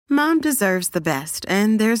Mom deserves the best,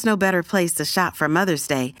 and there's no better place to shop for Mother's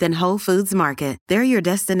Day than Whole Foods Market. They're your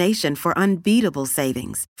destination for unbeatable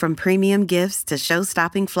savings, from premium gifts to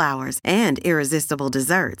show-stopping flowers and irresistible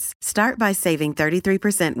desserts. Start by saving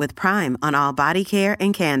 33% with Prime on all body care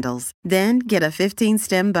and candles. Then get a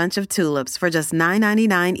 15-stem bunch of tulips for just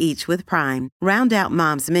 $9.99 each with Prime. Round out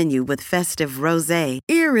Mom's menu with festive rosé,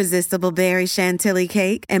 irresistible berry chantilly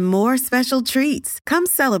cake, and more special treats. Come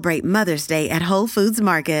celebrate Mother's Day at Whole Foods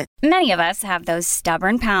Market. Many of us have those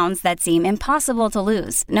stubborn pounds that seem impossible to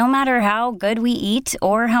lose, no matter how good we eat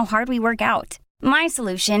or how hard we work out. My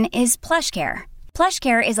solution is PlushCare.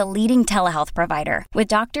 PlushCare is a leading telehealth provider with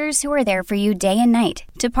doctors who are there for you day and night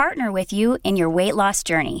to partner with you in your weight loss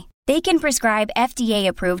journey. They can prescribe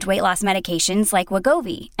FDA-approved weight loss medications like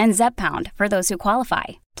Wegovy and Zepbound for those who qualify.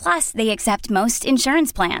 Plus, they accept most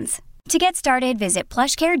insurance plans. To get started, visit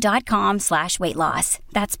plushcare.com/weightloss.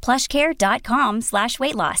 That's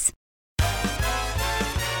plushcare.com/weightloss.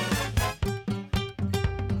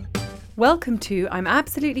 Welcome to I'm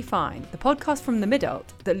Absolutely Fine, the podcast from the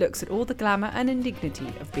mid-adult that looks at all the glamour and indignity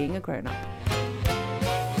of being a grown-up.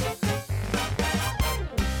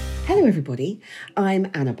 Hello everybody, I'm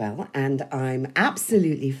Annabelle and I'm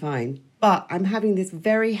absolutely fine, but I'm having this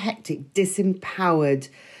very hectic, disempowered,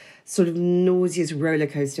 sort of nauseous roller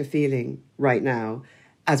coaster feeling right now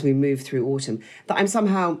as we move through autumn, that I'm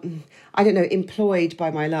somehow, I don't know, employed by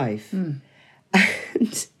my life.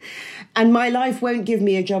 And my life won't give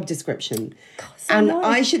me a job description.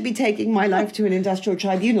 I should be taking my life to an industrial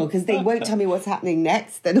tribunal because they won't tell me what's happening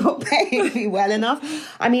next. They're not paying me well enough.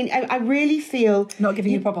 I mean, I really feel... Not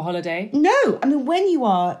giving you a proper holiday? No. I mean, when you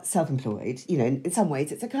are self-employed, you know, in some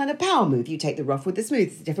ways it's a kind of power move. You take the rough with the smooth.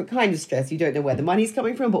 It's a different kind of stress. You don't know where the money's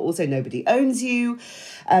coming from, but also nobody owns you.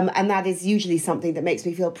 And that is usually something that makes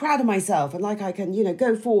me feel proud of myself and like I can, you know,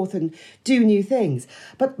 go forth and do new things.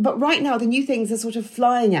 But right now, the new things are sort of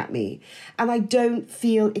flying at me and I don't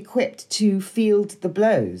feel equipped to field the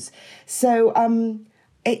blows. So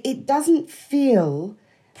it doesn't feel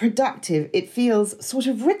productive. It feels sort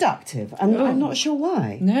of reductive. And I'm not sure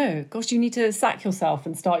why. No. Gosh, you need to sack yourself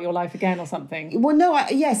and start your life again or something. Well, no,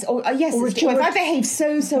 yes, it's true. If I behave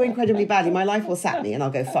so incredibly badly, my life will sack me and I'll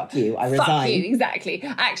go, fuck you, I resign. Fuck you, exactly.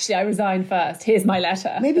 Actually, I resign first. Here's my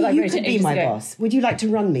letter. Maybe you could be my boss. Would you like to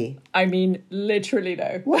run me? I mean, literally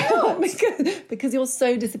no. What? because you're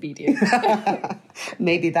so disobedient.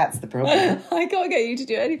 Maybe that's the problem. I can't get you to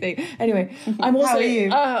do anything. Anyway, I'm also... How are you?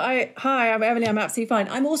 Hi, I'm Emily. I'm absolutely fine.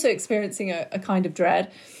 I'm also experiencing a kind of dread.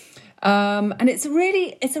 And it's a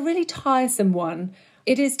really tiresome one.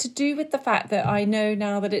 It is to do with the fact that I know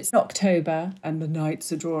now that it's October and the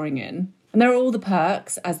nights are drawing in. And there are all the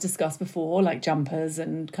perks, as discussed before, like jumpers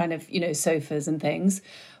and kind of, you know, sofas and things.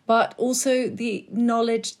 But also the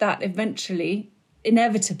knowledge that inevitably,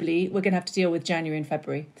 we're going to have to deal with January and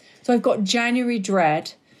February. So I've got January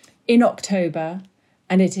dread in October,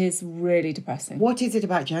 and it is really depressing. What is it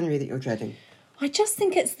about January that you're dreading? I just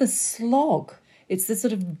think it's the slog. It's the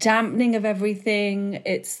sort of dampening of everything.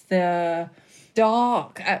 It's the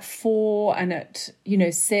dark at 4 and at,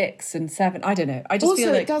 6 and 7. I don't know. I just also,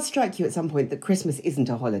 feel like... it does strike you at some point that Christmas isn't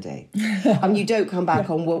a holiday. You don't come back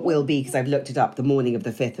on what will be, because I've looked it up, the morning of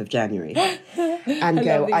the 5th of January. And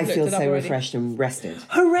I feel so refreshed and rested.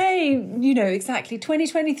 Hooray! Exactly.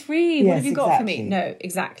 2023. Yes, what have you got for me? exactly. No,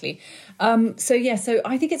 exactly. So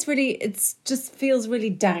I think it's just feels really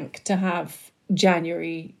dank to have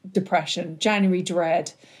January depression, January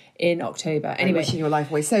dread in October. Anyway, wishing your life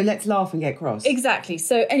away. So let's laugh and get cross. Exactly.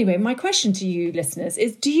 So anyway, my question to you listeners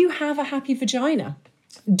is, do you have a happy vagina?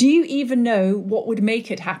 Do you even know what would make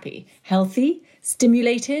it happy? Healthy?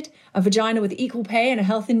 Stimulated? A vagina with equal pay and a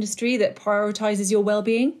health industry that prioritises your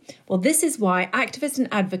well-being? Well, this is why activist and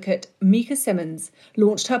advocate Mika Simmons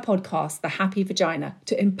launched her podcast, The Happy Vagina,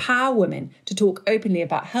 to empower women to talk openly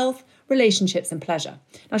about health, relationships and pleasure.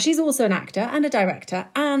 Now, she's also an actor and a director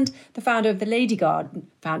and the founder of the Lady Garden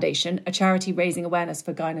Foundation, a charity raising awareness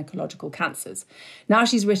for gynecological cancers. Now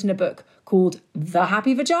she's written a book called The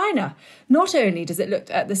Happy Vagina. Not only does it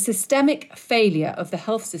look at the systemic failure of the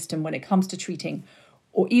health system when it comes to treating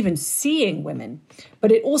or even seeing women,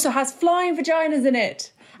 but it also has flying vaginas in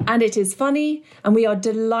it. And it is funny, and we are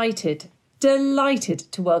delighted to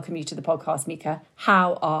welcome you to the podcast, Mika.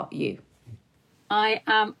 How are you? I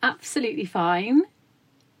am absolutely fine,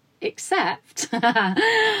 except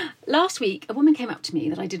last week a woman came up to me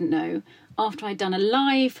that I didn't know after I'd done a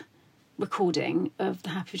live recording of the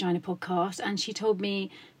Happy Vagina podcast, and she told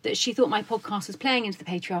me that she thought my podcast was playing into the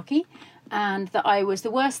patriarchy and that I was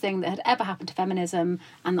the worst thing that had ever happened to feminism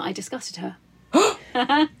and that I disgusted her.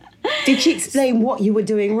 Did she explain what you were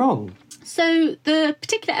doing wrong? So the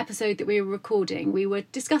particular episode that we were recording, we were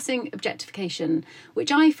discussing objectification,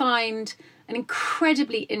 which I find an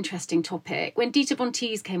incredibly interesting topic. When Dita Von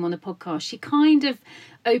Teese came on the podcast, she kind of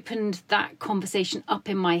opened that conversation up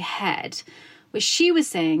in my head, where she was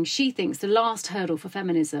saying she thinks the last hurdle for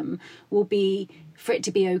feminism will be for it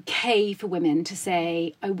to be okay for women to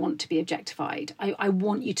say, I want to be objectified. I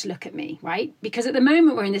want you to look at me, right? Because at the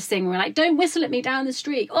moment we're in this thing where we're like, don't whistle at me down the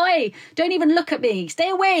street. Oi, don't even look at me. Stay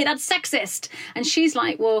away. That's sexist. And she's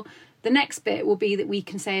like, well, the next bit will be that we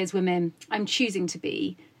can say as women, I'm choosing to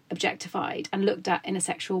be objectified and looked at in a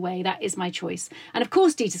sexual way. That is my choice. And of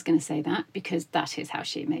course Dita's going to say that because that is how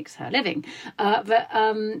she makes her living. But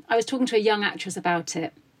I was talking to a young actress about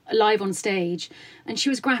it live on stage, and she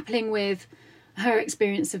was grappling with her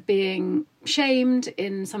experience of being shamed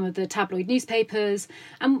in some of the tabloid newspapers,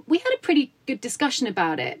 and we had a pretty good discussion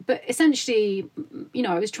about it. But essentially, you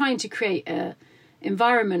know, I was trying to create a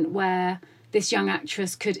environment where this young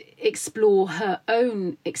actress could explore her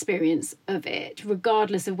own experience of it,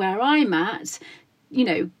 regardless of where I'm at, you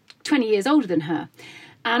know, 20 years older than her.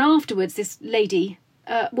 And afterwards, this lady,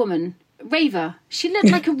 woman, raver, she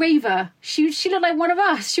looked like a raver. She looked like one of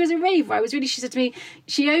us. She was a raver. She said to me,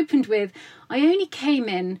 she opened with, I only came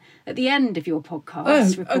in at the end of your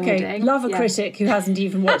podcast recording. Okay, love a critic who hasn't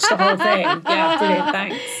even watched the whole thing. Yeah, brilliant,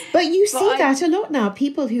 thanks. But you see that a lot now.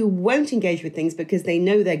 People who won't engage with things because they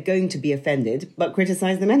know they're going to be offended, but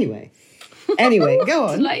criticise them anyway. Anyway, go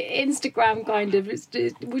on. It's like Instagram kind of,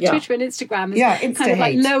 Twitter and Instagram has kind of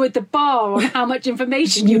like hate. Lowered the bar on how much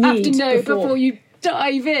information you have to know before you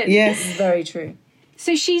dive in. Yes, very true.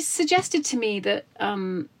 So she suggested to me that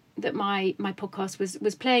that my podcast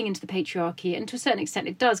was playing into the patriarchy, and to a certain extent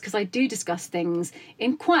it does, because I do discuss things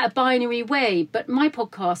in quite a binary way. But my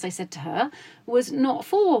podcast, I said to her, was not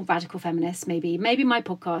for radical feminists. Maybe my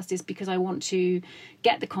podcast is because I want to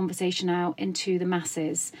get the conversation out into the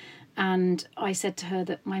masses. And I said to her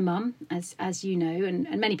that my mum, as you know, and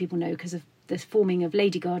many people know because of the forming of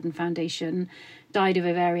Lady Garden Foundation, died of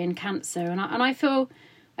ovarian cancer. And I feel,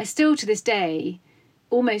 I still to this day,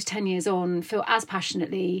 almost 10 years on, feel as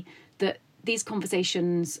passionately that these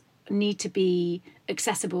conversations need to be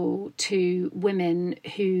accessible to women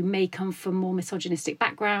who may come from more misogynistic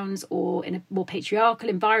backgrounds or in a more patriarchal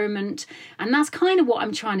environment. And that's kind of what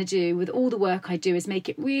I'm trying to do with all the work I do, is make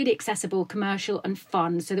it really accessible, commercial and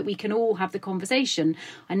fun so that we can all have the conversation.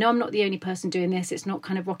 I know I'm not the only person doing this. It's not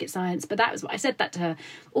kind of rocket science, but that was what I said that to her.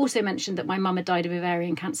 Also mentioned that my mum had died of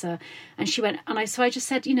ovarian cancer, and she went, and I just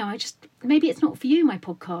said, you know, maybe it's not for you, my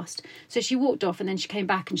podcast. So she walked off, and then she came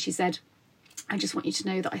back and she said, I just want you to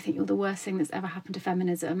know that I think you're the worst thing that's ever happened to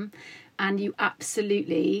feminism, and you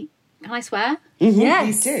absolutely, can I swear? Mm-hmm,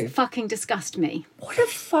 yes, you do. Fucking disgust me. What a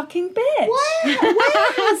fucking bitch!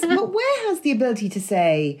 Where has the ability to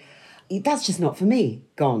say, that's just not for me,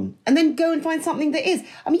 gone, and then go and find something that is?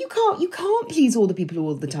 I mean, you can't please all the people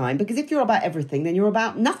all the time, because if you're about everything, then you're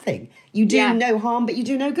about nothing. You do no harm, but you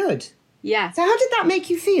do no good. Yeah. So how did that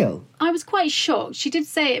make you feel? I was quite shocked. She did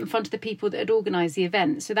say it in front of the people that had organised the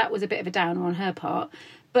event, so that was a bit of a downer on her part.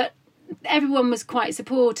 But everyone was quite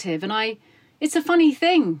supportive, and it's a funny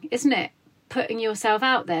thing, isn't it? Putting yourself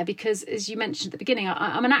out there, because as you mentioned at the beginning,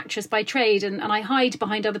 I'm an actress by trade, and I hide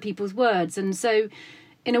behind other people's words. And so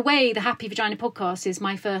in a way, the Happy Vagina podcast is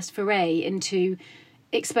my first foray into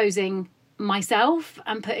exposing myself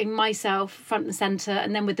and putting myself front and centre,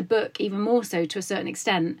 and then with the book even more so to a certain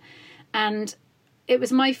extent. And it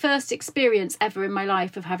was my first experience ever in my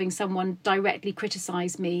life of having someone directly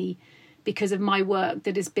criticise me because of my work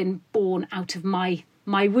that has been born out of my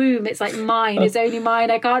womb. It's like mine. It's only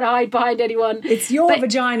mine. I can't hide behind anyone. It's your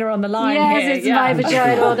vagina on the line. Yes, here. it's my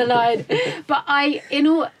vagina on the line. But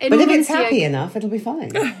But if it's happy enough, it'll be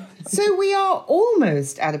fine. So we are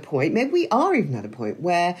almost at a point, maybe we are even at a point,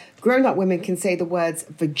 where grown-up women can say the words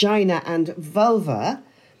vagina and vulva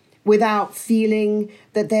without feeling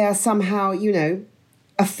that they are somehow, you know,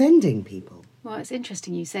 offending people. Well, it's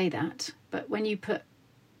interesting you say that, but when you put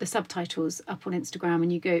the subtitles up on Instagram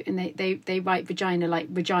and you go and they write vagina like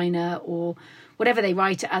Regina or whatever they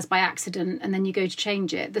write it as by accident, and then you go to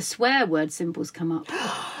change it, the swear word symbols come up.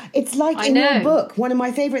 It's like in your book, one of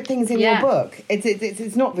my favourite things in your book,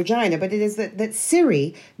 it's not vagina, but it is that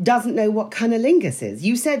Siri doesn't know what cunnilingus is.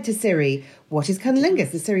 You said to Siri, what is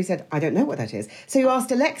cunnilingus? And Siri said, I don't know what that is. So you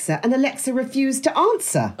asked Alexa, and Alexa refused to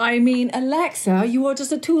answer. I mean, Alexa, you are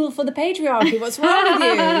just a tool for the patriarchy. What's wrong with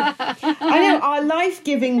you? I know, our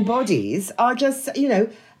life-giving bodies are just, you know,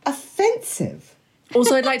 offensive.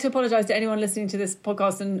 Also, I'd like to apologise to anyone listening to this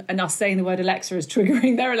podcast and us saying the word Alexa is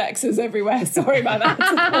triggering their Alexas everywhere. Sorry about that.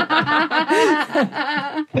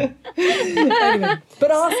 Anyway,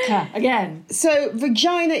 but ask her again. So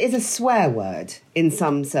vagina is a swear word in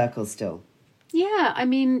some circles still. Yeah, I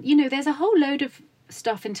mean, you know, there's a whole load of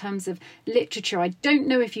stuff in terms of literature. I don't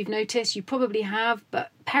know if you've noticed, you probably have,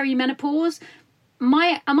 but perimenopause,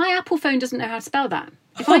 my Apple phone doesn't know how to spell that.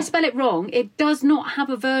 If I spell it wrong, it does not have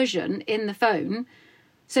a version in the phone.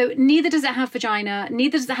 So neither does it have vagina,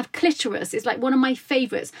 neither does it have clitoris. It's like one of my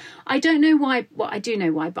favourites. I don't know why, well, I do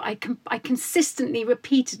know why, but I consistently,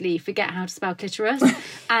 repeatedly forget how to spell clitoris.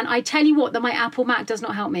 And I tell you what, that my Apple Mac does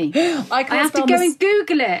not help me. I have to go and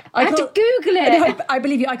Google it. I have to Google it. I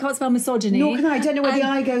believe you. I can't spell misogyny. Nor can I. I don't know where the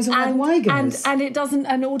I goes or where the Y goes. And it doesn't,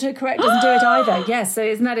 and autocorrect doesn't do it either. Yes, so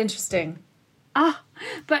isn't that interesting?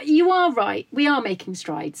 But you are right. We are making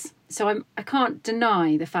strides. So I can't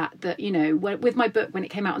deny the fact that, you know, with my book, when it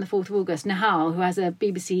came out on the 4th of August, Nihal, who has a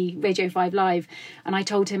BBC Radio 5 Live, and I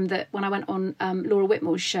told him that when I went on Laura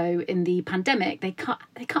Whitmore's show in the pandemic, they cut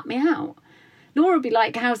me out. Laura would be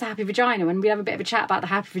like, how's the happy vagina? And we'd have a bit of a chat about the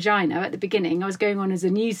happy vagina at the beginning. I was going on as a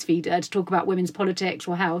news feeder to talk about women's politics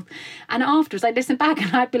or health. And afterwards, I'd listen back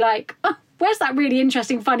and I'd be like, oh, where's that really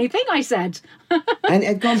interesting, funny thing I said? And it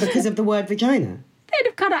had gone because of the word vagina. They'd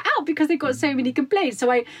have cut it out because they got so many complaints. So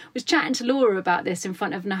I was chatting to Laura about this in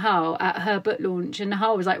front of Nihal at her book launch, and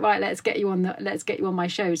Nihal was like, right, let's get you on my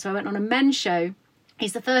show. So I went on a men's show.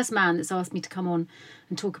 He's the first man that's asked me to come on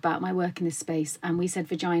and talk about my work in this space. And we said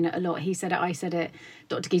vagina a lot. He said it, I said it,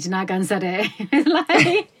 Dr. Geeta Nagan said it.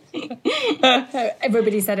 Like...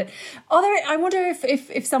 Everybody said it. I wonder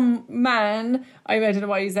if some man, I don't know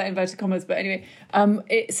why I use that in inverted commas, but anyway,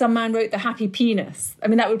 some man wrote the happy penis. I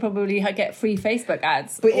mean, that would probably get free Facebook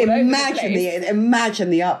ads. But imagine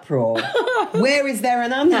the uproar. Where is there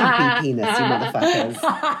an unhappy penis, you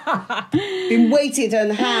motherfuckers? Been waited on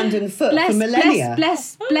hand and foot for millennia.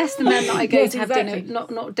 Bless the men that I go to have dinner,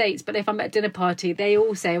 not dates, but if I'm at a dinner party, they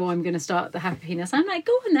all say, oh, I'm going to start the happy penis. I'm like,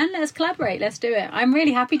 go on then, let's collaborate, let's do it. I'm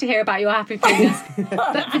really happy to hear about your happy penis.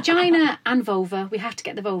 But vagina and vulva, we have to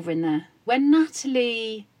get the vulva in there. When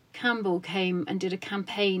Natalie Campbell came and did a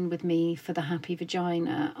campaign with me for the happy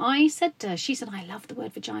vagina, I said to her, she said, I love the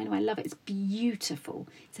word vagina, I love it, it's beautiful,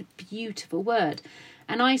 it's a beautiful word.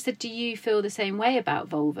 And I said, do you feel the same way about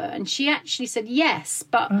vulva? And she actually said yes,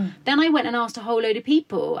 but then I went and asked a whole load of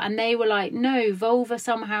people and they were like, no, vulva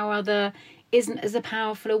somehow or other isn't as a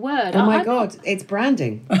powerful a word. Oh my God, it's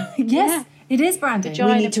branding. Yes. Yeah. It is branding.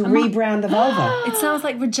 We need to rebrand the vulva. It sounds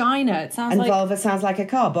like vagina. It sounds and vulva sounds like a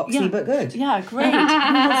car, boxy but good. Yeah, great. Who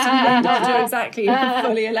wants to be named after exactly a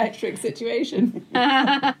fully electric situation?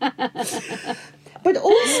 But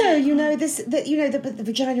also, you know, the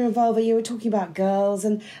vagina and vulva, you were talking about girls,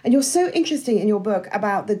 and you're so interesting in your book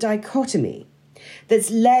about the dichotomy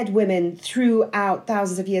that's led women throughout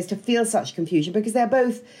thousands of years to feel such confusion, because they're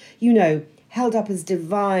both, you know, held up as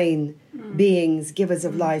divine beings, givers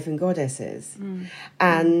of life and goddesses.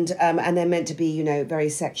 And they're meant to be, you know, very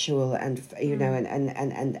sexual and, you know,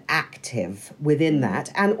 and active within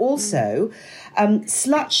that. And also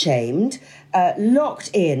slut-shamed, locked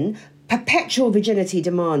in, perpetual virginity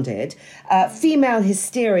demanded, female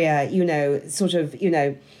hysteria, you know, sort of, you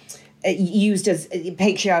know, used as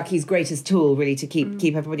patriarchy's greatest tool, really, to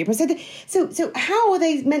keep everybody oppressed. So how are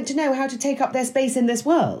they meant to know how to take up their space in this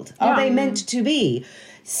world? Are they meant to be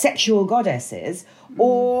sexual goddesses,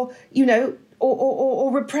 or, you know,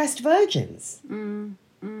 or repressed virgins?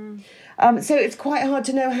 So it's quite hard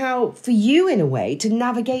to know how, for you in a way, to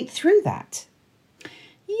navigate through that.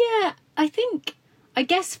 Yeah, I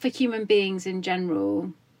guess for human beings in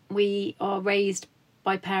general, we are raised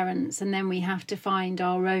by parents, and then we have to find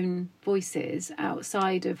our own voices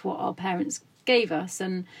outside of what our parents gave us.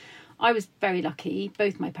 And I was very lucky.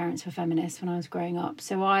 Both my parents were feminists when I was growing up,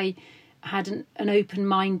 so I had an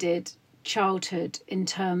open-minded childhood in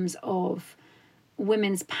terms of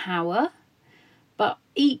women's power. But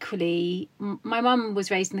equally, my mum was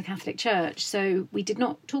raised in the Catholic Church, so we did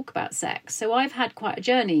not talk about sex. So I've had quite a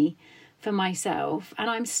journey for myself, and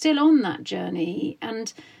I'm still on that journey.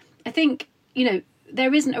 And I think, you know,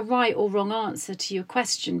 there isn't a right or wrong answer to your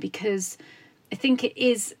question, because I think it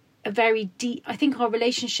is a very deep... I think our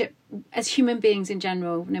relationship as human beings in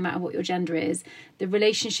general, no matter what your gender is, the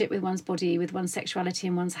relationship with one's body, with one's sexuality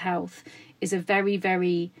and one's health is a very,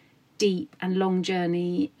 very deep and long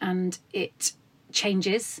journey, and it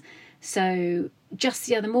changes. So just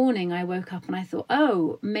the other morning I woke up and I thought,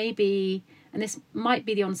 oh, maybe... and this might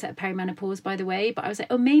be the onset of perimenopause, by the way, but I was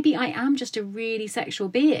like, oh, maybe I am just a really sexual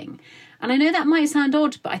being. And I know that might sound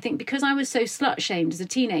odd, but I think because I was so slut-shamed as a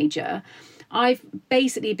teenager, I've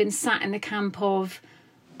basically been sat in the camp of,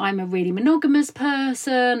 I'm a really monogamous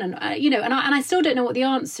person, and and I still don't know what the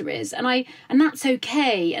answer is, and that's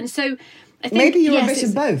okay. And so I think maybe you're a bit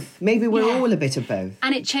of both. Maybe we're all a bit of both.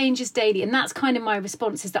 And it changes daily. And that's kind of my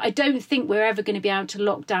response, is that I don't think we're ever going to be able to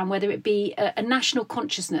lock down, whether it be a national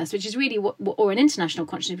consciousness, which is really or an international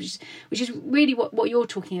consciousness, which is really what you're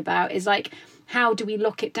talking about, is like, how do we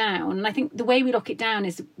lock it down? And I think the way we lock it down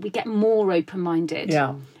is we get more open-minded.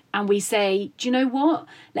 Yeah. And we say, do you know what?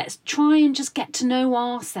 Let's try and just get to know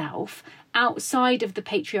ourselves outside of the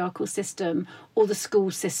patriarchal system or the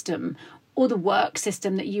school system or the work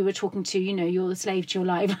system that you were talking to, you're the slave to your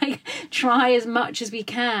life. Like, try as much as we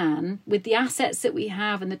can with the assets that we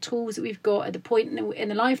have and the tools that we've got at the point in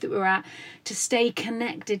the life that we're at, to stay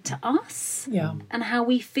connected to us and how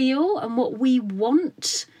we feel and what we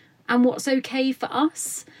want and what's okay for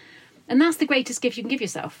us. And that's the greatest gift you can give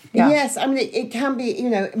yourself. Yeah. Yes, I mean, it can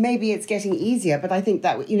be, maybe it's getting easier, but I think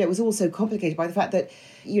that, it was also complicated by the fact that,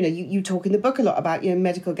 you talk in the book a lot about,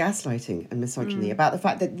 medical gaslighting and misogyny, about the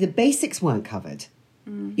fact that the basics weren't covered.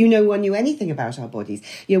 No one knew anything about our bodies.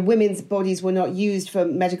 Women's bodies were not used for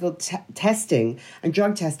medical testing and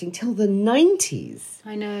drug testing till the 90s.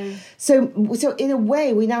 I know. So in a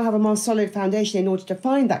way, we now have a more solid foundation in order to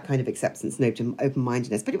find that kind of acceptance and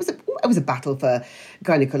open-mindedness. But it was a battle for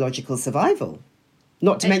gynecological survival,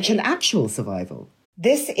 not to mention actual survival.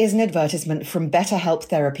 This is an advertisement from BetterHelp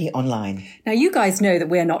Therapy Online. Now, you guys know that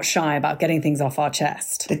we're not shy about getting things off our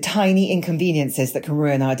chest. The tiny inconveniences that can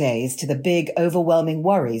ruin our days to the big, overwhelming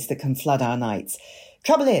worries that can flood our nights.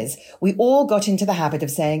 Trouble is, we all got into the habit of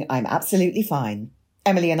saying, I'm absolutely fine.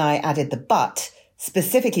 Emily and I added the but,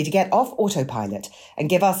 specifically to get off autopilot and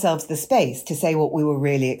give ourselves the space to say what we were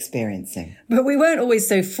really experiencing. But we weren't always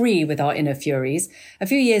so free with our inner furies. A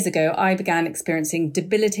few years ago, I began experiencing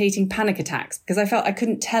debilitating panic attacks because I felt I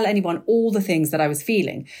couldn't tell anyone all the things that I was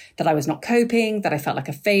feeling, that I was not coping, that I felt like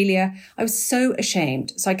a failure. I was so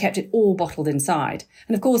ashamed, so I kept it all bottled inside.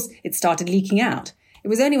 And of course, it started leaking out. It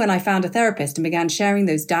was only when I found a therapist and began sharing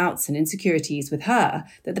those doubts and insecurities with her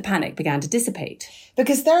that the panic began to dissipate.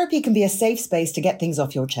 Because therapy can be a safe space to get things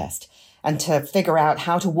off your chest and to figure out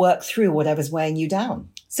how to work through whatever's weighing you down.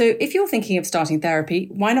 So if you're thinking of starting therapy,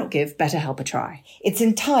 why not give BetterHelp a try? It's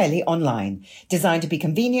entirely online, designed to be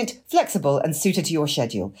convenient, flexible, and suited to your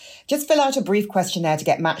schedule. Just fill out a brief questionnaire to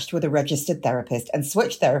get matched with a registered therapist and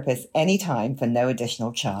switch therapists anytime for no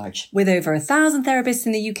additional charge. With over 1,000 therapists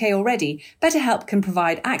in the UK already, BetterHelp can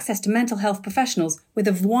provide access to mental health professionals with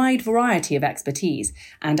a wide variety of expertise.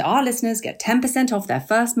 And our listeners get 10% off their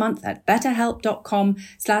first month at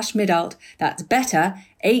betterhelp.com/midult. That's better,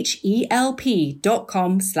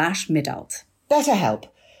 HELP.com/midult. BetterHelp,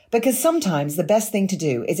 because sometimes the best thing to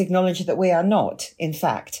do is acknowledge that we are not, in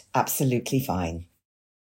fact, absolutely fine.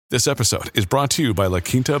 This episode is brought to you by La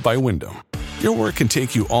Quinta by Wyndham. Your work can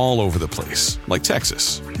take you all over the place, like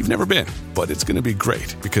Texas. You've never been, but it's going to be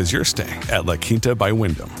great because you're staying at La Quinta by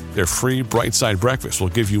Wyndham. Their free Bright Side breakfast will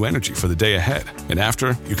give you energy for the day ahead. And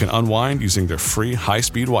after, you can unwind using their free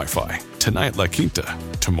high-speed Wi-Fi. Tonight, La Quinta.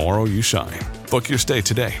 Tomorrow, you shine. Book your stay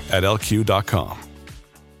today at LQ.com.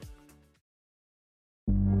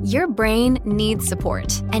 Your brain needs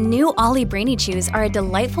support, and new Ollie Brainy Chews are a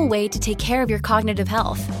delightful way to take care of your cognitive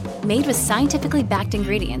health. Made with scientifically backed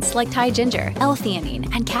ingredients like Thai ginger,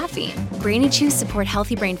 L-theanine, and caffeine, Brainy Chews support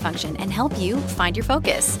healthy brain function and help you find your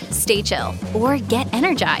focus, stay chill, or get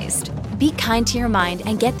energized. Be kind to your mind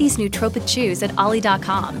and get these nootropic chews at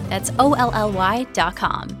ollie.com. That's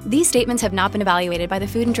OLLY.com. These statements have not been evaluated by the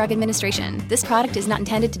Food and Drug Administration. This product is not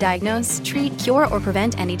intended to diagnose, treat, cure, or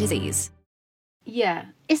prevent any disease. Yeah,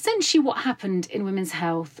 essentially what happened in women's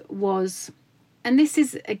health was, and this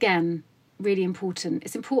is, again, really important.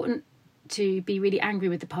 It's important to be really angry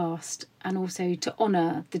with the past and also to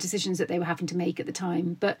honour the decisions that they were having to make at the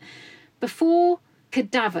time. But before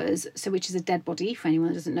cadavers, so which is a dead body, for anyone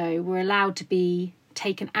that doesn't know, were allowed to be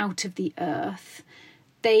taken out of the earth,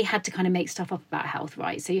 they had to kind of make stuff up about health,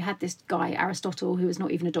 right? So you had this guy, Aristotle, who was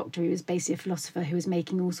not even a doctor, he was basically a philosopher who was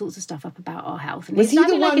making all sorts of stuff up about our health. And was he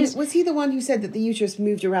the one who said that the uterus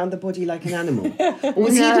moved around the body like an animal? Or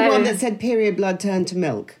was he the one that said period blood turned to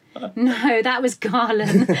milk? No, that was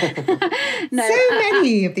Garland. No, so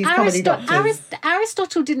many of these comedy doctors.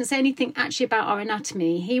 Aristotle didn't say anything actually about our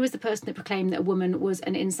anatomy. He was the person that proclaimed that a woman was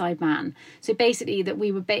an inside man. So basically, that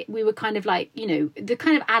we were kind of like, the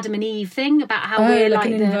kind of Adam and Eve thing about how we're like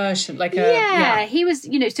an inversion, like a He was, so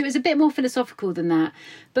it was a bit more philosophical than that.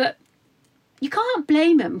 But you can't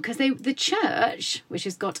blame them because the church, which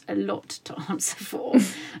has got a lot to answer for.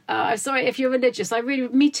 I'm sorry if you're religious.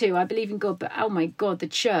 Me too. I believe in God, but oh my God, the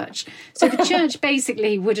church. So the church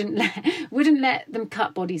basically wouldn't let them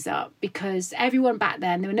cut bodies up because everyone back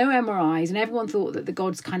then, there were no MRIs, and everyone thought that the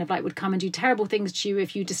gods kind of like would come and do terrible things to you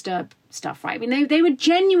if you disturb stuff, right? I mean, they were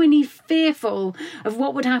genuinely fearful of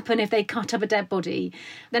what would happen if they cut up a dead body.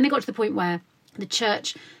 Then they got to the point where the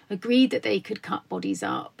church agreed that they could cut bodies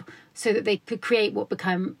up so that they could create what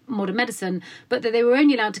became modern medicine, but that they were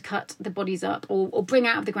only allowed to cut the bodies up or bring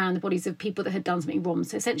out of the ground the bodies of people that had done something wrong.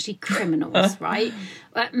 So essentially criminals, right?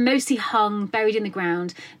 Mostly hung, buried in the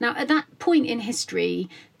ground. Now, at that point in history,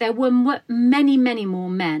 there were many, many more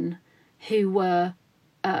men who were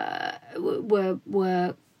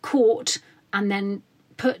caught and then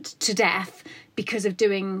put to death because of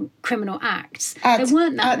doing criminal acts. There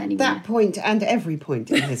weren't that many. At that point and every point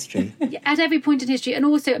in history. At every point in history. And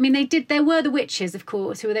also, I mean, there were the witches, of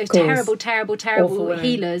course, who were those terrible Awful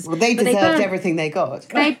healers. Well, they deserved everything they got.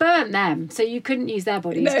 They burnt them, so you couldn't use their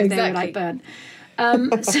bodies because they were like burnt.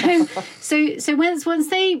 So once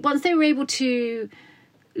they were able to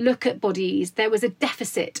look at bodies, there was a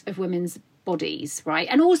deficit of women's bodies, right?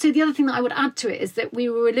 And also the other thing that I would add to it is that we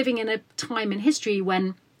were living in a time in history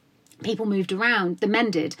when people moved around, the men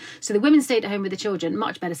did. So the women stayed at home with the children,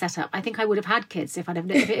 much better setup. I think I would have had kids if it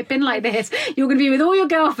had been like this. You're going to be with all your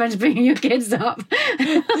girlfriends bringing your kids up.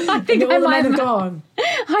 I think all the men have gone.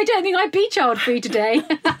 I don't think I'd be child-free today.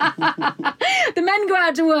 The men go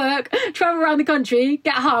out to work, travel around the country,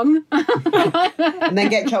 get hung. And then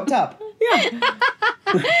get chopped up. Yeah.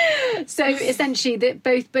 So essentially, that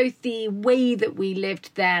both the way that we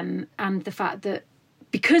lived then and the fact that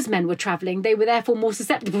because men were travelling, they were therefore more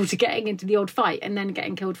susceptible to getting into the odd fight and then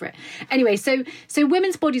getting killed for it. Anyway, so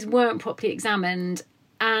women's bodies weren't properly examined,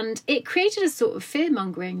 and it created a sort of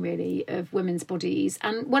fear-mongering, really, of women's bodies.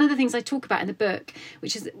 And one of the things I talk about in the book,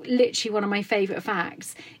 which is literally one of my favourite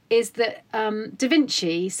facts, is that Da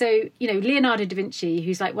Vinci, so, Leonardo da Vinci,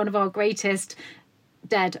 who's like one of our greatest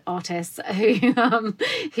dead artists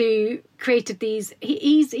who created these,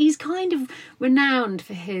 he's kind of renowned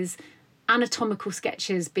for his anatomical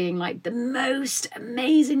sketches being like the most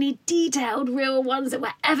amazingly detailed real ones that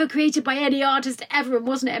were ever created by any artist ever. And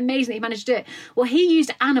wasn't it amazing that he managed to do it? Well, he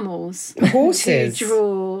used animals Horses. to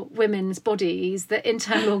draw women's bodies, the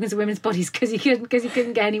internal organs of women's bodies, because he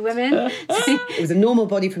couldn't get any women. It was a normal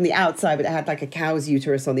body from the outside, but it had like a cow's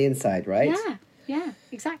uterus on the inside, right? Yeah,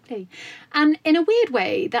 exactly. And in a weird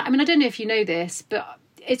way, I don't know if you know this, but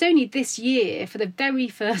it's only this year, for the very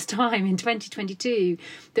first time in 2022,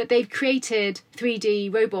 that they've created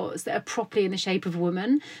 3D robots that are properly in the shape of a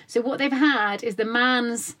woman. So what they've had is the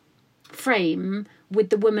man's frame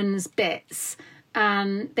with the woman's bits,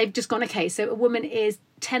 and they've just gone, okay, so a woman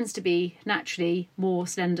tends to be naturally more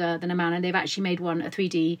slender than a man, and they've actually made a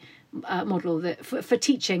 3D model that for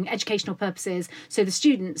teaching, educational purposes. So the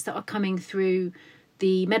students that are coming through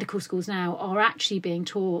the medical schools now are actually being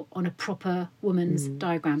taught on a proper woman's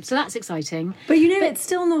diagram. So that's exciting. But it's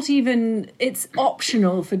still not even, it's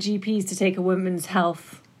optional for GPs to take a women's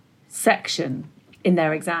health section in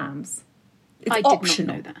their exams. It's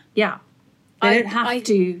optional. Did not know that. Yeah. They don't have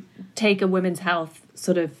to take a women's health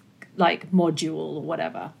sort of like module or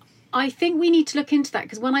whatever. I think we need to look into that,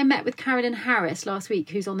 because when I met with Carolyn Harris last week,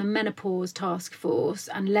 who's on the menopause task force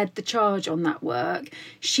and led the charge on that work,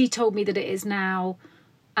 she told me that it is now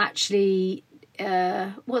actually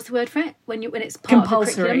what's the word for it when it's part of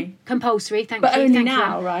the curriculum? Compulsory. Thank you. But only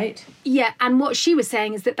now, right? Yeah, and what she was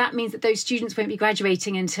saying is that means that those students won't be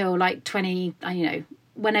graduating until like 20,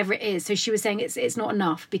 whenever it is. So she was saying it's not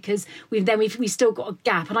enough because we've still got a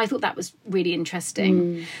gap, and I thought that was really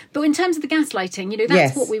interesting. But in terms of the gaslighting,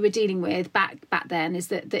 that's what we were dealing with back then, is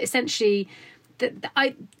that essentially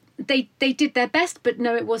they did their best, but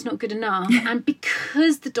no, it was not good enough. And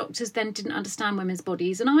because the doctors then didn't understand women's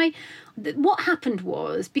bodies, and what happened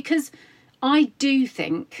was, because I do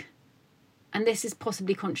think, and this is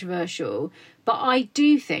possibly controversial, but I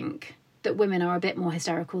do think that women are a bit more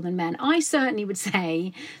hysterical than men. I certainly would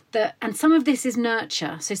say that, and some of this is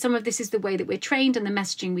nurture, so some of this is the way that we're trained and the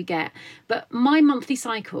messaging we get, but my monthly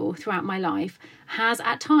cycle throughout my life has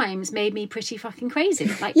at times made me pretty fucking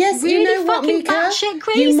crazy. Like, yes, really, you know what, fucking Mika? batshit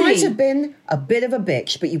crazy. You might have been a bit of a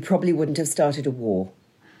bitch, but you probably wouldn't have started a war.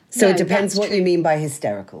 So No, it depends that's what true. you mean by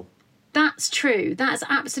hysterical. That's true. That's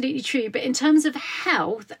absolutely true. But in terms of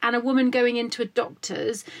health and a woman going into a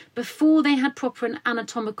doctor's before they had proper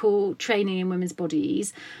anatomical training in women's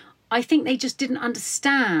bodies, I think they just didn't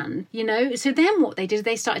understand, So then what they did,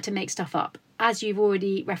 they started to make stuff up. as you've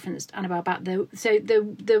already referenced, Annabelle, about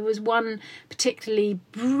there was one particularly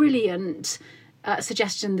brilliant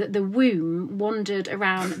suggestion that the womb wandered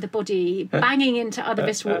around the body, banging into other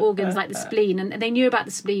visceral organs like the spleen, and they knew about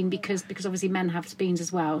the spleen because obviously men have spleens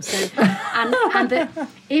as well. So, and that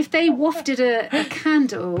if they wafted a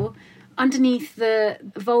candle underneath the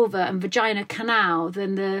vulva and vagina canal,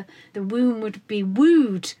 then the womb would be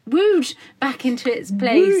wooed back into its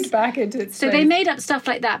place. So they made up stuff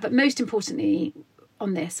like that, but most importantly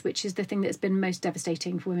on this, which is the thing that's been most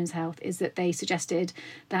devastating for women's health, is that they suggested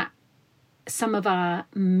that some of our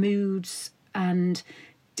moods and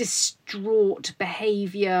distraught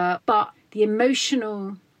behaviour, but the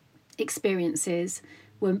emotional experiences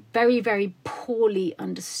were very, very poorly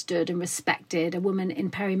understood and respected. A woman in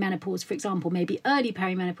perimenopause, for example, maybe early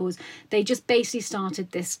perimenopause, they just basically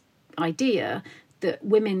started this idea that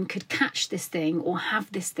women could catch this thing or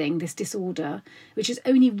have this thing, this disorder, which has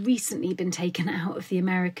only recently been taken out of the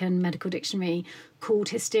American Medical Dictionary, called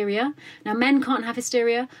hysteria. Now, men can't have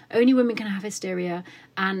hysteria, only women can have hysteria,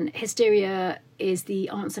 and hysteria is the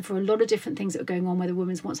answer for a lot of different things that are going on, whether a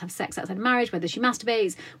woman wants to have sex outside of marriage, whether she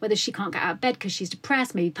masturbates, whether she can't get out of bed because she's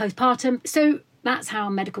depressed, maybe postpartum. So that's how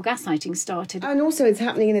medical gaslighting started. And also it's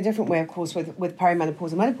happening in a different way, of course, with perimenopause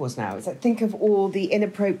and menopause now. It's like, think of all the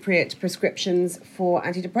inappropriate prescriptions for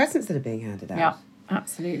antidepressants that are being handed out. Yeah,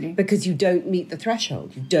 absolutely. Because you don't meet the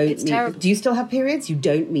threshold. It's terrible. Do you still have periods? You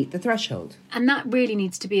don't meet the threshold. And that really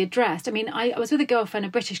needs to be addressed. I mean, I was with a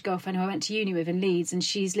British girlfriend who I went to uni with in Leeds, and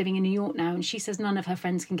she's living in New York now, and she says none of her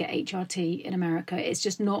friends can get HRT in America. It's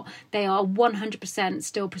just not, they are 100%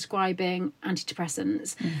 still prescribing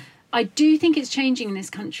antidepressants. I do think it's changing in this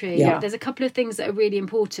country. Yeah. There's a couple of things that are really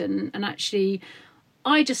important. And actually,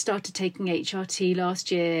 I just started taking HRT last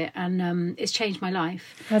year, and it's changed my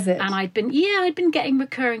life. Has it? And I'd been getting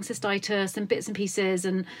recurring cystitis and bits and pieces,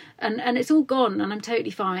 and it's all gone, and I'm totally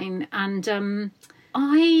fine. And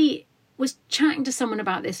I was chatting to someone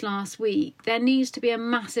about this last week. There needs to be a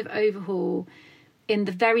massive overhaul in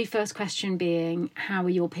the very first question being, how are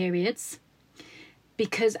your periods?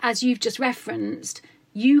 Because as you've just referenced,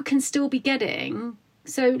 you can still be getting...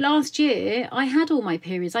 So last year, I had all my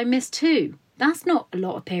periods. I missed 2. That's not a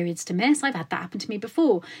lot of periods to miss. I've had that happen to me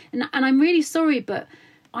before. And I'm really sorry, but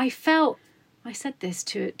I felt... I said this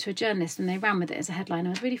to a journalist, and they ran with it as a headline. I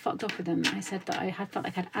was really fucked off with them. I said that I felt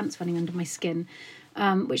like I had ants running under my skin,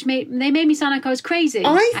 which made me sound like I was crazy.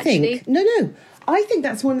 I think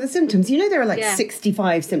that's one of the symptoms. You know, there are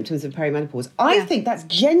 65 symptoms of perimenopause. I think that's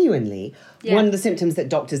genuinely one of the symptoms that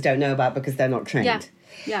doctors don't know about because they're not trained.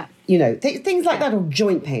 Yeah. You know, things like that, or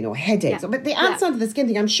joint pain or headaches. But the ants under the skin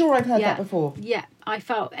thing, I'm sure I've heard that before. Yeah, I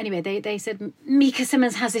felt... Anyway, they said Mika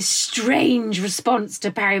Simmons has this strange response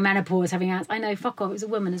to perimenopause, having ants. I know, fuck off, it was a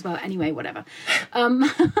woman as well. Anyway, whatever.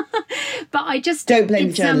 But I just... Don't blame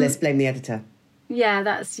the journalist, blame the editor. Yeah,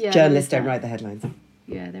 that's... Yeah, journalists don't write the headlines.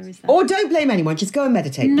 Yeah, there is that. Or don't blame anyone, just go and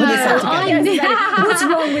meditate. No, put yourself together. What's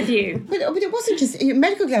wrong with you? But it wasn't just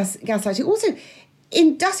medical gaslighting, also...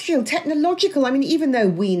 industrial, technological. I mean, even though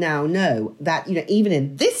we now know that, you know, even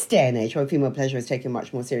in this day and age where female pleasure is taken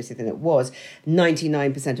much more seriously than it was,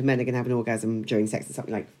 99% of men are going to have an orgasm during sex, and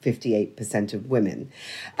something like 58% of women.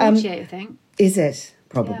 48, I think. Is it?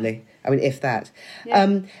 Probably. Yeah. I mean, if that.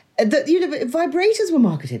 Yeah. Vibrators were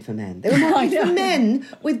marketed for men. They were marketed for men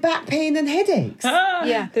with back pain and headaches.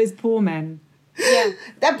 Those poor men. Yeah.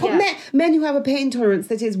 Men who have a pain tolerance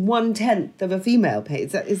that is 1/10 of a female pain.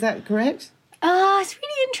 Is that correct? It's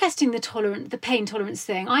really interesting, the pain tolerance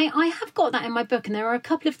thing. I have got that in my book, and there are a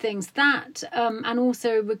couple of things that, and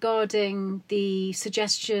also regarding the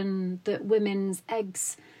suggestion that women's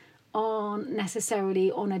eggs aren't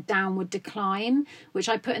necessarily on a downward decline, which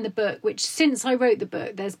I put in the book, which since I wrote the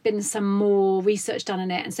book, there's been some more research done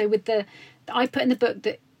on it. And so I put in the book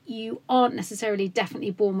that you aren't necessarily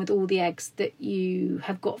definitely born with all the eggs that you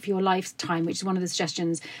have got for your lifetime, which is one of the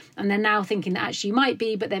suggestions. And they're now thinking that actually you might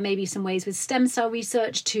be, but there may be some ways with stem cell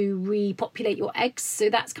research to repopulate your eggs. So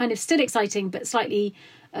that's kind of still exciting, but slightly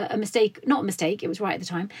a mistake. Not a mistake, it was right at the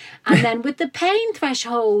time. And then with the pain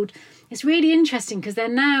threshold, it's really interesting because they're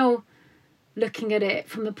now looking at it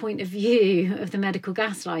from the point of view of the medical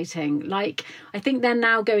gaslighting. Like, I think they're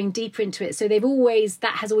now going deeper into it. So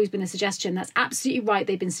that has always been a suggestion. That's absolutely right.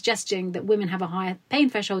 They've been suggesting that women have a higher pain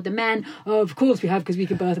threshold than men. Oh, of course we have, because we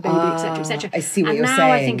can birth a baby, etc., etc. I see what you're saying. And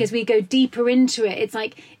now I think as we go deeper into it, it's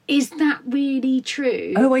like, is that really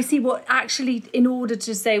true? Oh, I see. What actually, in order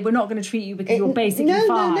to say we're not going to treat you because you're basically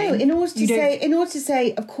fine. No. In order to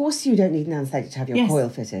say, of course you don't need an anaesthetic to have your coil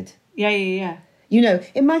fitted. Yeah. You know,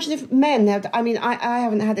 imagine if men had, I mean, I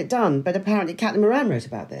haven't had it done, but apparently Caitlin Moran wrote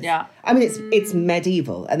about this. Yeah. I mean, it's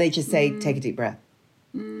medieval, and they just say, take a deep breath.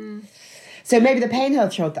 So maybe the pain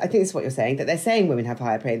threshold, I think this is what you're saying, that they're saying women have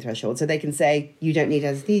higher pain thresholds, so they can say, you don't need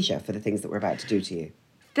anesthesia for the things that we're about to do to you.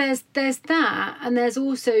 There's that, and there's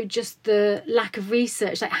also just the lack of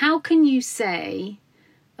research. Like, how can you say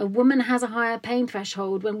a woman has a higher pain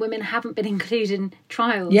threshold when women haven't been included in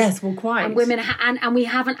trials? Yes, well, quite. And women and we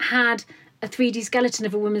haven't had a 3D skeleton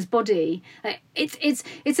of a woman's body. Like, it's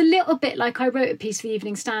a little bit like I wrote a piece for the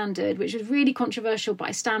Evening Standard, which was really controversial, but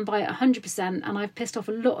I stand by it 100%, and I've pissed off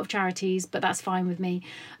a lot of charities, but that's fine with me.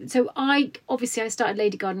 So I started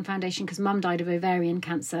Lady Garden Foundation because Mum died of ovarian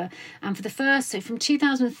cancer, and from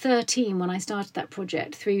 2013 when I started that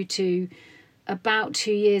project through to about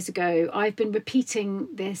 2 years ago, I've been repeating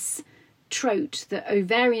this trope that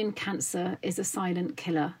ovarian cancer is a silent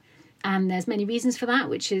killer. And there's many reasons for that,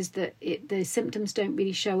 which is that the symptoms don't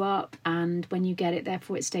really show up, and when you get it,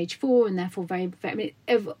 therefore it's stage 4, and therefore of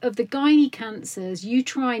the gynae cancers,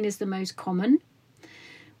 uterine is the most common,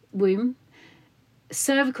 womb.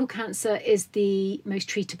 Cervical cancer is the most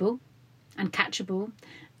treatable and catchable,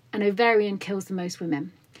 and ovarian kills the most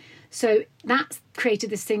women. So that's created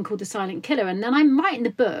this thing called the silent killer. And then I'm writing the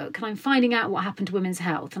book, and I'm finding out what happened to women's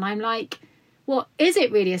health, and I'm like, well, is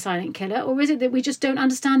it really a silent killer, or is it that we just don't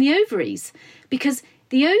understand the ovaries? Because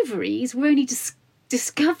the ovaries were only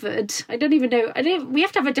discovered. I don't even know. We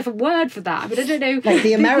have to have a different word for that. I mean, I don't know. Like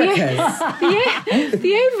the Americas.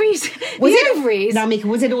 The ovaries. Ovaries. Now, Mika,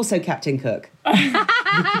 was it also Captain Cook?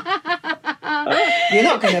 You're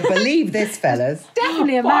not going to believe this, fellas.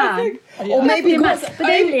 Definitely a man. Or maybe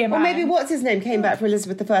only a man. Or maybe what's his name came back for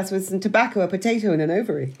Elizabeth I with some tobacco, a potato, and an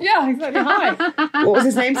ovary. Yeah, exactly. Hi. What was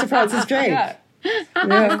his name? Sir Francis Drake. Yeah.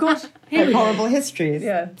 Of course. Horrible histories.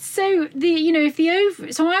 Yeah. So if the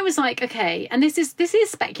ovary. So I was like, okay, and this is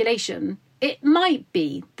speculation. It might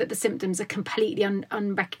be that the symptoms are completely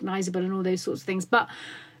unrecognisable and all those sorts of things, but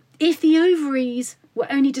if the ovaries were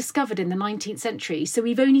only discovered in the 19th century, so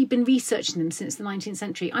we've only been researching them since the 19th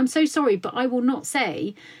century, I'm so sorry, but I will not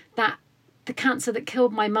say that the cancer that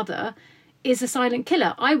killed my mother is a silent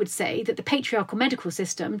killer. I would say that the patriarchal medical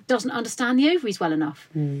system doesn't understand the ovaries well enough.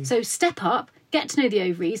 So step up, get to know the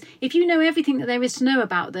ovaries. If you know everything that there is to know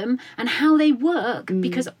about them and how they work,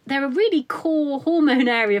 because they're a really core hormone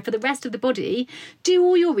area for the rest of the body, do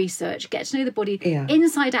all your research, get to know the body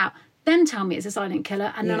inside out. Then tell me it's a silent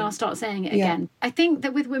killer, and then I'll start saying it again. I think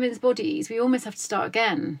that with women's bodies, we almost have to start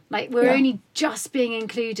again. Like, we're only just being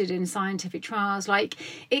included in scientific trials. Like,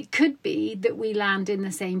 it could be that we land in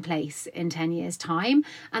the same place in 10 years' time,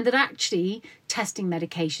 and that actually testing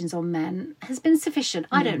medications on men has been sufficient.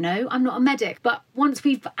 I don't know. I'm not a medic. But once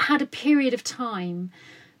we've had a period of time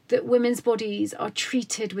that women's bodies are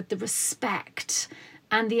treated with the respect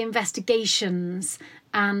and the investigations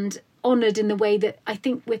and honoured in the way that I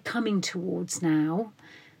think we're coming towards now,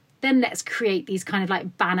 then let's create these kind of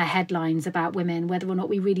like banner headlines about women, whether or not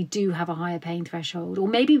we really do have a higher pain threshold. Or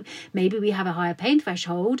maybe we have a higher pain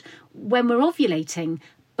threshold when we're ovulating,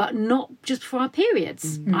 but not just for our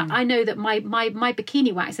periods. I know that my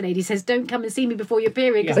bikini wax lady says, don't come and see me before your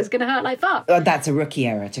period because it's going to hurt like fuck. That's a rookie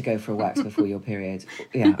error, to go for a wax before your period.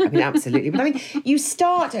 Yeah, I mean, absolutely. But I mean, you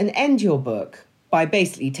start and end your book by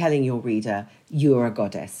basically telling your reader you're a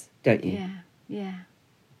goddess, don't you?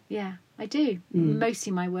 Yeah, I do.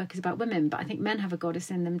 Mostly my work is about women, but I think men have a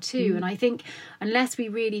goddess in them too. And I think unless we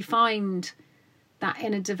really find that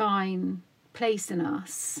inner divine place in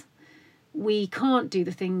us, we can't do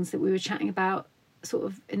the things that we were chatting about sort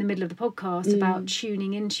of in the middle of the podcast about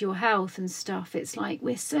tuning into your health and stuff. It's like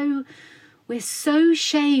we're so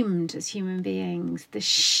shamed as human beings. The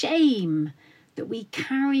shame that we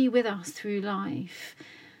carry with us through life,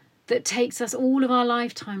 that takes us all of our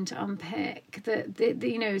lifetime to unpick. That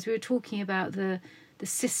as we were talking about the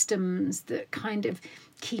systems that kind of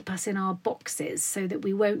keep us in our boxes so that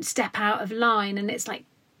we won't step out of line, and it's like,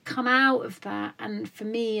 come out of that, and for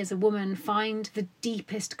me as a woman, find the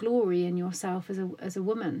deepest glory in yourself as a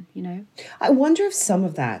woman. I wonder if some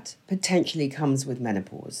of that potentially comes with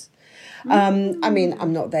menopause. I mean,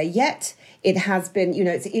 I'm not there yet. It has been,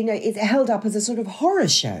 it's held up as a sort of horror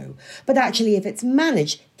show. But actually, if it's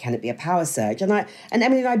managed, can it be a power surge? And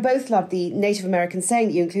Emily and I both love the Native American saying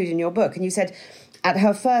that you include in your book. And you said, at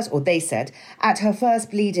her first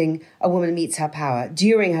bleeding, a woman meets her power.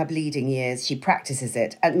 During her bleeding years, she practices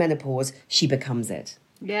it. At menopause, she becomes it.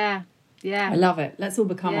 Yeah. I love it. Let's all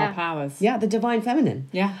become our powers. Yeah, the divine feminine.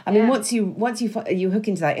 Yeah. I mean, once you hook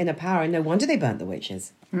into that inner power, no wonder they burnt the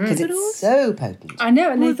witches. Because it's so potent. I know,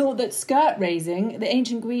 and they thought that skirt raising, the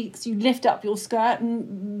ancient Greeks, you lift up your skirt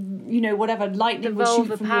and, whatever, lightning will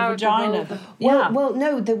shoot from your vagina. Well,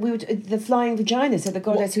 no, the flying vagina. So the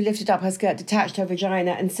goddess who lifted up her skirt, detached her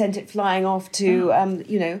vagina, and sent it flying off to,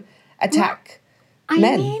 attack men.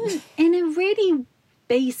 I mean, in a really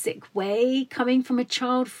basic way, coming from a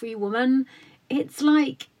child-free woman, it's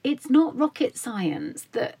like, it's not rocket science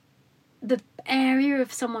that the area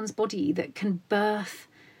of someone's body that can birth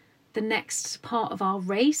the next part of our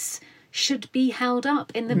race should be held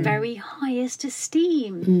up in the very highest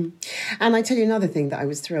esteem. And I tell you another thing that I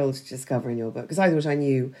was thrilled to discover in your book, because I thought I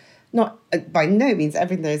knew, not by no means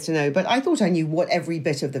everything there is to know, but I thought I knew what every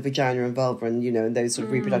bit of the vagina and vulva and, and those sort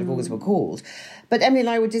of reproductive organs were called. But Emily and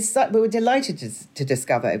I were delighted to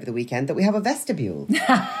discover over the weekend that we have a vestibule.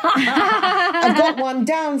 I've got one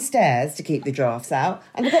downstairs to keep the drafts out,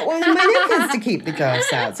 and I've got one in my knickers to keep the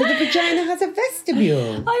drafts out. So the vagina has a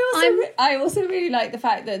vestibule. I also really like the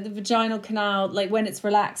fact that the vaginal canal, like when it's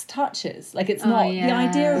relaxed, touches. Like it's not the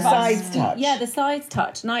idea of the sides touch. Yeah, the sides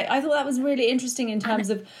touch. And I thought that was really interesting in terms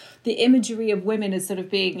of the imagery of women as sort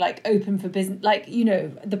of being like open for business, like,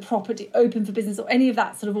 the property open for business or any of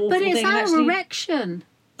that sort of awful thing. But it's our erection,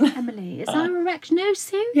 Emily. It's our erection. No,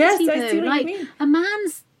 seriously, yes, I see what you mean. A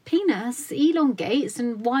man's penis elongates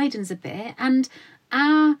and widens a bit, and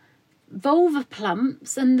our vulva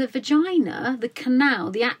plumps and the vagina, the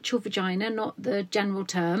canal, the actual vagina, not the general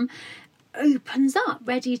term, opens up,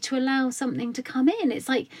 ready to allow something to come in. It's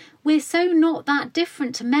like we're so not that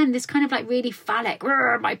different to men. This kind of like really phallic,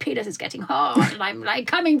 my penis is getting hard and I'm like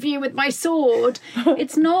coming for you with my sword.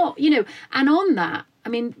 It's not, and on that, I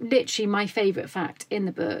mean, literally my favourite fact in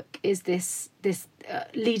the book is this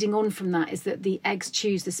leading on from that is that the eggs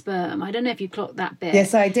choose the sperm. I don't know if you clocked that bit.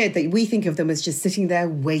 Yes, I did. That we think of them as just sitting there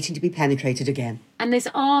waiting to be penetrated again. And this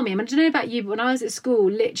army, I don't know about you, but when I was at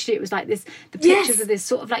school, literally it was like this, the pictures of this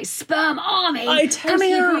sort of like sperm army. I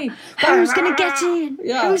totally agree. Who's going to get in?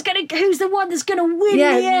 Yeah. Who's the one that's going to win the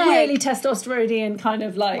egg? Really testosterone kind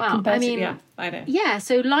of like competitive. I know. Yeah,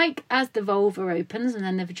 so like as the vulva opens and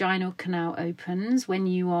then the vaginal canal opens when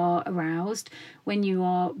you are aroused, when you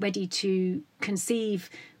are ready to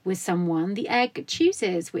conceive with someone, the egg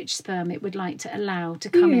chooses which sperm it would like to allow to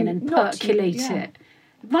come in and percolate it.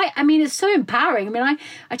 Right, I mean, it's so empowering. I mean,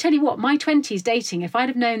 I tell you what, my 20s dating, if I'd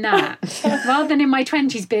have known that, rather than in my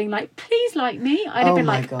 20s being like, please like me, I'd have been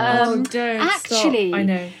like, don't actually. Stop. I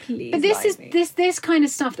know, please. But this kind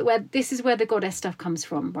of stuff this is where the goddess stuff comes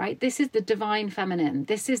from, right? This is the divine feminine.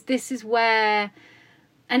 This is where,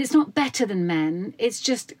 and it's not better than men.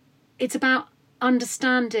 It's about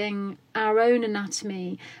understanding our own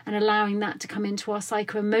anatomy and allowing that to come into our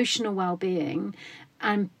psycho-emotional well-being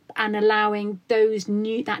and allowing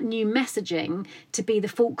that new messaging to be the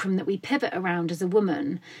fulcrum that we pivot around as a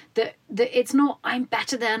woman, that it's not I'm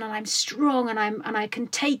better than and I'm strong and I can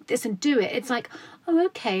take this and do it. It's like, oh,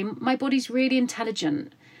 okay, my body's really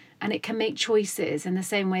intelligent and it can make choices in the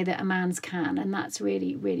same way that a man's can, and that's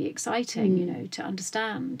really, really exciting, to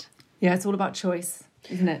understand. Yeah, it's all about choice,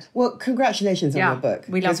 isn't it? Well, congratulations on your book.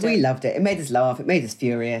 We loved it. It made us laugh. It made us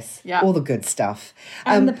furious. Yeah. All the good stuff.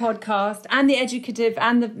 And the podcast and the educative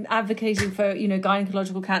and the advocating for,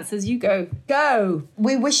 gynecological cancers. You go.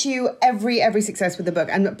 We wish you every success with the book,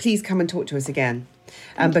 and please come and talk to us again.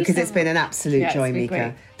 Because it's been an absolute joy, Mika.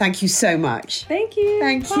 Great. Thank you so much. Thank you.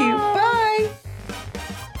 Thank you. Bye.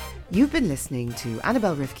 You've been listening to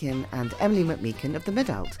Annabel Rifkin and Emily McMeekan of The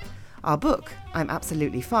Midult. Our book, I'm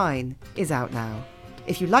Absolutely Fine, is out now.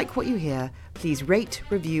 If you like what you hear, please rate,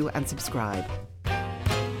 review and subscribe.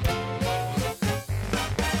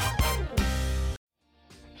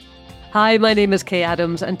 Hi, my name is Kay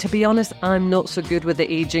Adams, and to be honest, I'm not so good with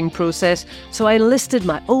the ageing process, so I enlisted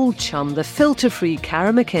my old chum, the filter-free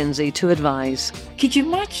Cara McKenzie, to advise. Could you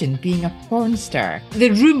imagine being a porn star? The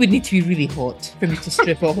room would need to be really hot for me to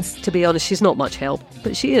strip off. To be honest, she's not much help,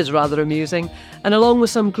 but she is rather amusing. And along with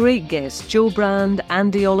some great guests, Jo Brand,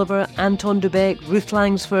 Andy Oliver, Anton Dubek, Ruth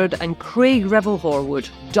Langsford and Craig Revel-Horwood,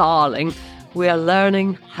 darling, we are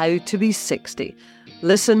learning how to be 60.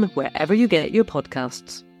 Listen wherever you get your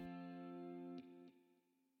podcasts.